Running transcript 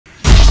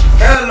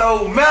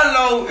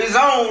Mellow is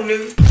on,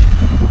 nigga.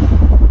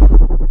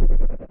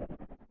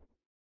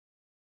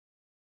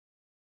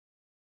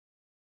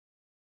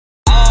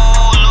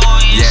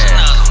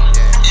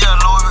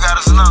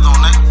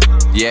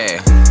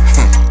 Yeah,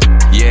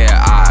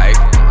 yeah, alright.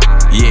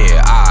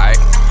 Yeah, alright.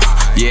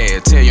 Yeah,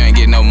 tell you ain't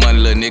getting no money,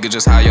 little nigga,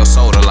 just how your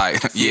soda like.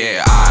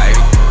 Yeah, alright.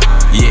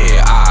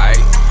 Yeah, alright.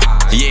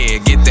 Yeah,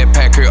 get that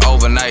pack here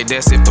overnight,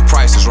 that's if the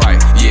price is right.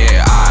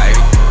 Yeah, alright.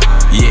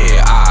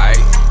 Yeah, alright.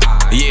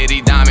 Yeah,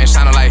 these diamonds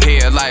shining like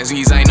headlights,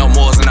 these ain't no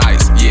more than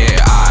ice. Yeah,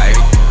 alright.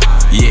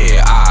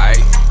 Yeah,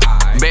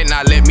 alright. Bet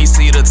not let me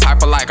see the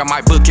type of like I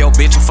might book your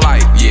bitch a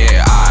flight.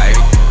 Yeah, alright.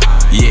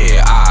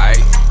 Yeah, alright.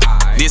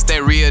 This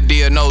that real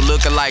deal, no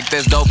looking like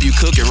that's dope, you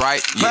cook it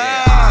right.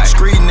 Yeah,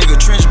 street nigga,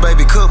 trench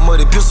baby, cook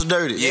muddy, pistol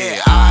dirty.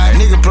 Yeah,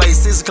 nigga play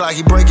 6 o'clock,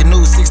 he breaking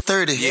news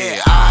 6:30. Yeah,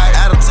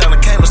 out of town,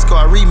 I came to score,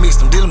 I remixed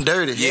them, did them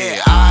dirty.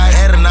 Yeah,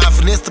 had a 9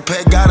 finesse the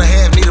pack, got a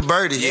half, need a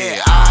birdie. Yeah,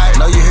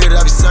 know you heard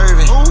I be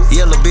serving.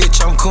 Yellow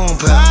bitch, I'm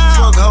Kunpapi.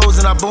 Fuck hoes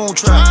and I boom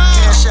trap.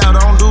 Cash out,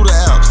 I don't do the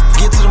apps.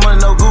 Get to the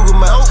money, no Google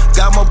Maps.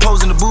 Got more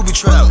pose in the booby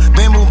trap.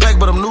 Been moving back,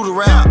 but I'm new to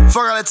rap.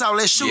 Fuck all that talk,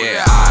 let's shoot it.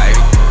 Yeah,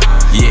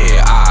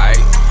 alright.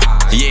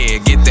 Yeah,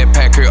 get that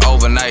pack here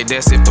overnight,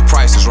 that's if the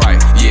price is right.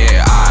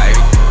 Yeah, alright.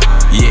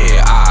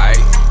 Yeah, alright.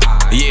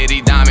 Yeah,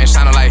 these diamonds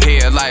shining like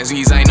headlights,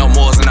 these ain't no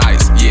more than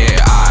ice. Yeah,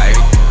 alright.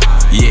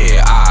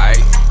 Yeah, alright.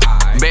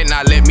 Bet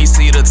not let me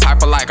see the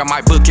type of like I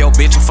might book your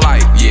bitch a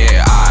flight.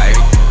 Yeah, alright.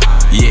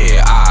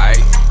 Yeah, alright.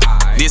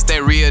 This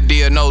that real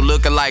deal, no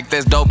looking like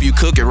that's dope, you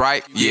cook it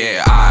right.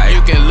 Yeah, alright.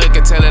 You can look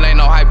and tell it ain't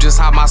no hype, just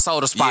how my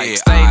soda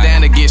spikes. Stay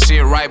down to get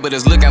shit right, but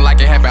it's looking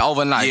like it happened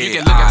overnight. You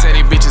can look and tell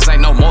these bitches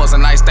ain't no more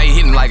than nice, stay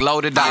hitting like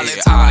loaded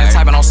dice.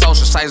 Typing on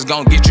social sites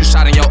gon' get you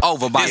shot in your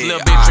overbite. This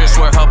little bitch just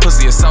swear her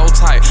pussy is so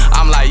tight.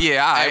 I'm like,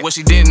 yeah, alright. What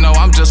she didn't know,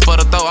 I'm just for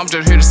the throw, I'm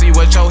just here to see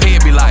what your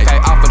head be like. Okay,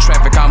 off the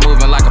traffic, I'm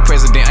moving like a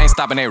president, ain't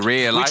stopping at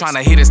red lights. We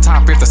tryna hit his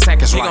top if the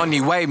seconds right. He gon'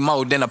 need way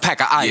more than a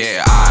pack of ice.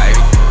 Yeah, alright.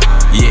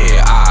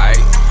 Yeah, alright.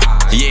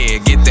 Yeah,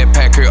 get that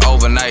pack here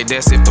overnight,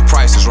 that's if the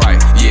price is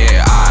right.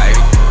 Yeah, alright.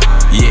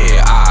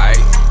 Yeah, alright.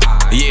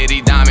 Yeah,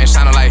 these diamonds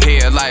shining like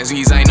headlights,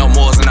 these ain't no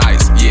more than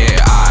ice. Yeah,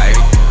 alright.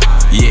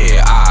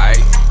 Yeah, alright.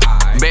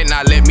 Bet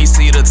not let me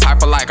see the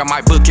type of like I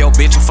might book your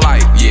bitch a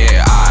flight.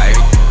 Yeah, alright.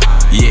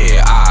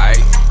 Yeah, alright.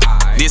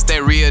 This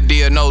that real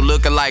deal, no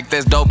looking like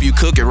that's dope, you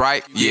cook it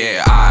right.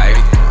 Yeah, alright.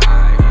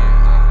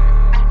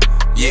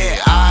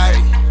 Yeah, alright.